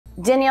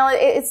Danielle,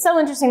 it's so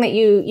interesting that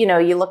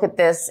you look at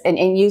this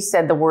and you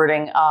said the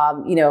wording,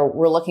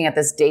 we're looking at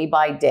this day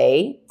by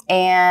day.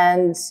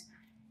 And,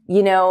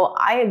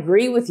 I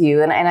agree with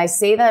you. And I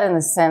say that in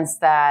the sense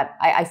that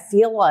I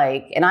feel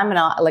like, and I'm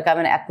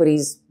an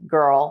equities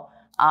girl.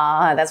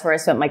 That's where I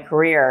spent my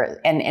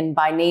career. And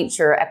by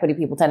nature, equity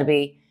people tend to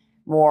be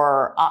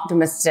more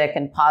optimistic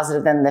and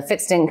positive than the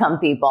fixed income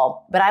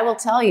people. But I will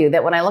tell you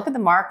that when I look at the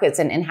markets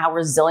and how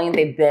resilient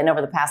they've been over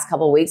the past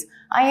couple of weeks,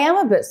 I'm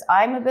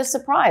a bit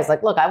surprised.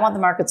 Like, look, I want the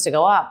markets to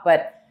go up,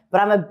 but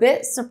I'm a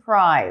bit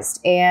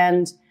surprised.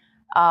 And,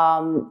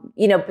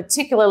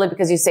 particularly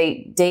because you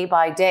say day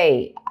by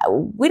day,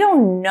 we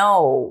don't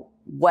know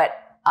what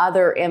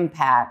other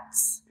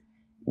impacts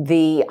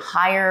the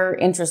higher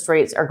interest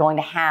rates are going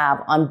to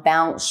have on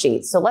balance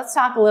sheets. So let's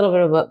talk a little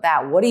bit about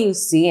that. What are you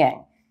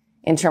seeing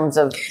in terms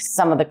of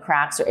some of the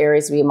cracks or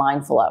areas to be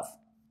mindful of?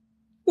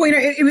 Well,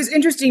 it was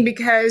interesting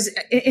because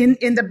in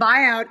the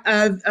buyout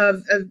of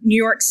New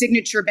York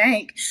Signature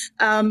Bank,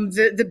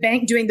 the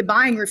bank doing the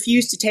buying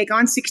refused to take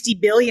on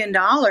 $60 billion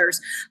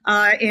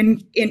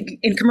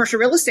in commercial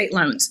real estate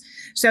loans.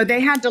 So they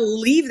had to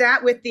leave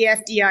that with the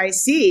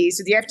FDIC.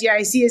 So the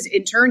FDIC is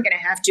in turn going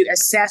to have to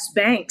assess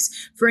banks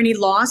for any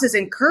losses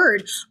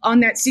incurred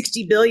on that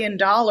 $60 billion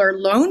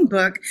loan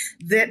book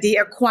that the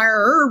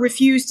acquirer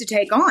refused to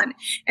take on.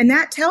 And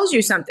that tells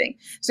you something.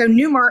 So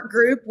Newmark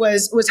Group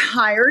was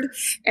hired,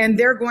 and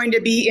they're going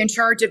to be in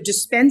charge of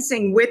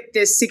dispensing with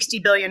this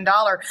 $60 billion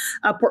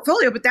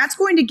portfolio. But that's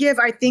going to give,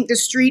 I think, the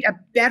street a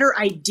better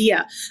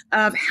idea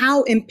of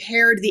how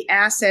impaired the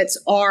assets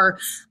are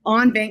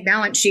on bank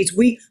balance sheets.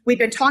 We've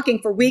been talking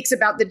for weeks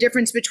about the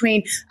difference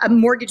between a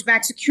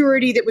mortgage-backed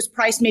security that was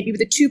priced maybe with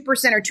a 2%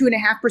 or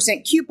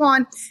 2.5%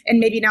 coupon, and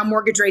maybe now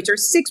mortgage rates are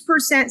 6%,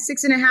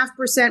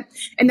 6.5%.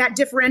 And that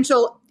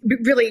differential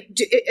really,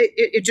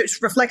 it just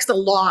reflects the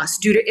loss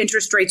due to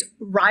interest rates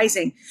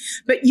rising.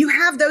 But you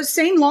have those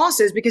same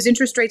losses because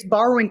interest rates,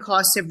 borrowing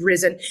costs have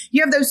risen.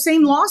 You have those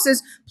same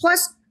losses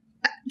plus,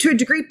 to a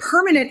degree,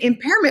 permanent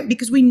impairment,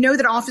 because we know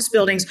that office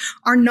buildings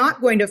are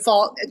not going to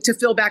fill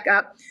back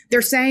up.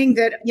 They're saying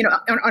that,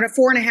 on a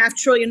 $4.5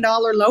 trillion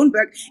loan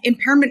book,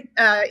 impairment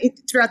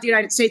throughout the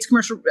United States,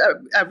 commercial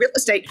real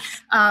estate,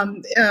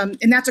 and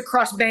that's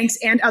across banks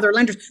and other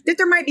lenders, that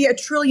there might be $1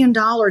 trillion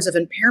of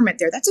impairment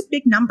there. That's a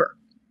big number.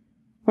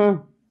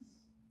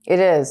 It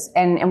is.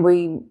 And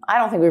I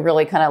don't think we've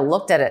really kind of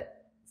looked at it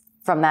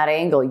from that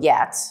angle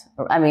yet.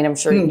 I mean, I'm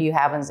sure you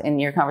have in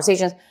your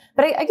conversations.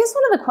 But I guess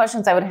one of the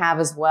questions I would have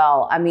as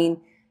well, I mean,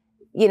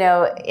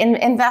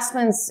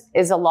 investments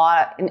is a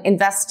lot,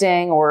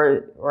 investing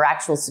or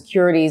actual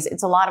securities,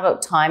 it's a lot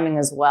about timing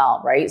as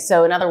well, right?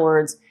 So in other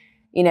words,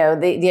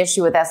 the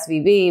issue with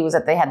SVB was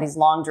that they had these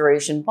long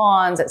duration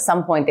bonds. At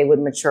some point, they would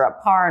mature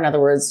at par. In other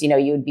words,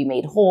 you would be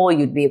made whole,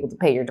 you'd be able to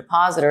pay your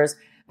depositors,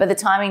 but the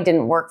timing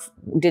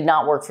did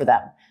not work for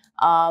them.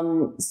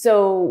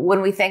 So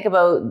when we think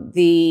about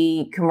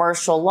the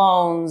commercial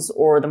loans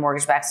or the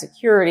mortgage-backed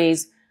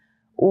securities,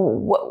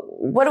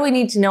 what do we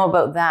need to know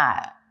about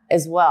that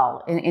as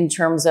well in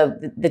terms of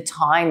the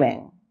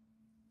timing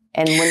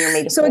and when you're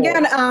made so whole?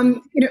 Again,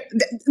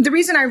 the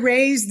reason I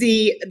raised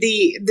the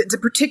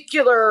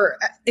particular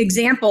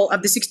example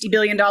of the $60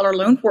 billion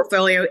loan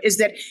portfolio is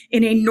that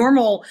in a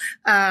normal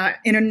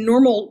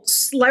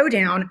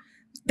slowdown,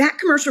 that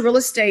commercial real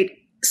estate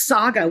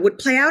saga would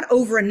play out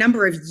over a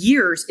number of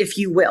years, if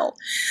you will.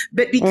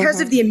 But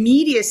because of the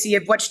immediacy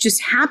of what's just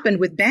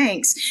happened with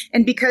banks,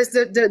 and because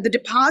the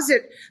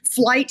deposit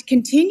flight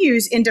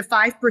continues into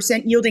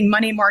 5% yielding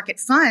money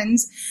market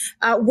funds,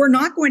 we're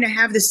not going to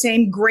have the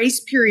same grace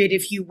period,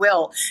 if you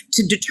will,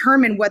 to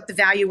determine what the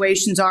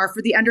valuations are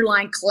for the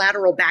underlying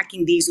collateral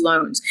backing these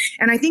loans.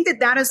 And I think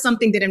that is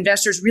something that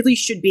investors really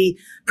should be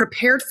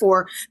prepared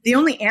for. The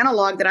only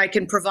analog that I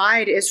can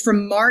provide is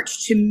from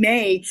March to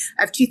May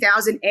of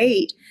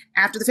 2008.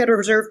 After the Federal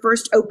Reserve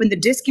first opened the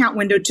discount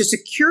window to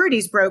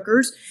securities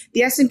brokers,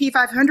 the S&P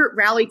 500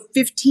 rallied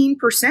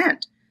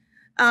 15%.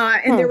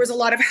 And there was a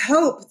lot of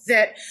hope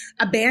that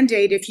a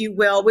Band-Aid, if you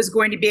will, was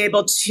going to be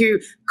able to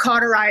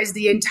cauterize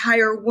the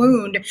entire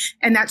wound.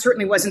 And that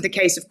certainly wasn't the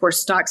case. Of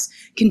course, stocks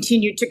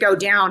continued to go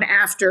down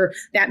after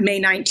that May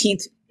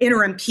 19th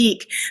interim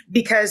peak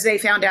because they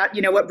found out,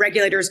 what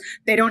regulators,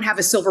 they don't have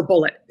a silver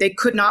bullet. They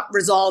could not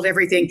resolve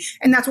everything.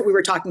 And that's what we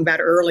were talking about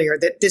earlier,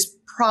 that this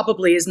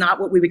probably is not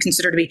what we would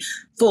consider to be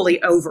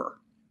fully over.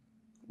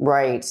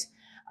 Right.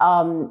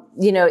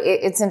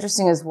 It's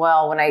interesting as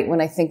well when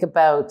I think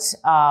about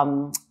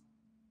how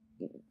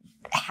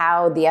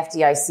the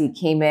FDIC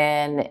came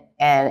in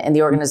and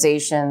the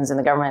organizations and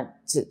the government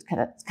to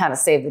kind of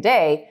save the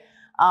day.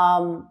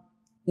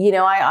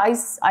 I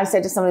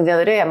said to somebody the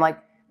other day, I'm like,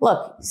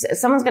 look,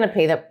 someone's going to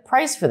pay the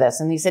price for this.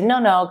 And he said,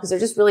 no, because they're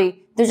just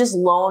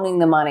loaning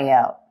the money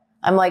out.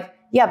 I'm like,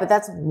 yeah, but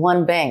that's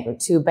one bank or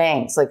two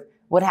banks. Like,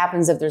 what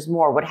happens if there's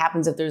more? What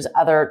happens if there's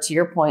to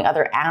your point,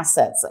 other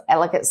assets?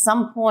 Like at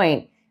some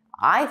point,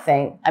 at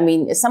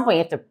some point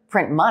you have to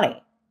print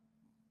money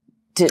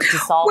to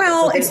solve it.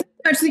 Well, it's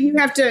not so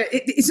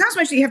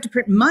much that you have to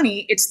print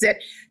money. It's that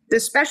the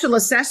special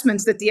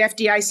assessments that the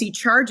FDIC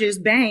charges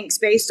banks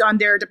based on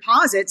their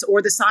deposits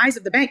or the size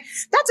of the bank,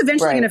 that's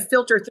eventually going to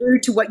filter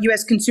through to what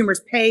U.S.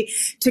 consumers pay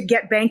to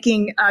get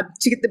banking,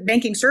 to get the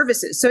banking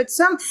services. So it's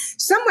some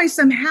way,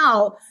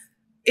 somehow,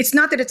 it's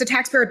not that it's a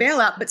taxpayer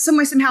bailout, but some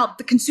way, somehow,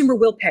 the consumer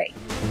will pay.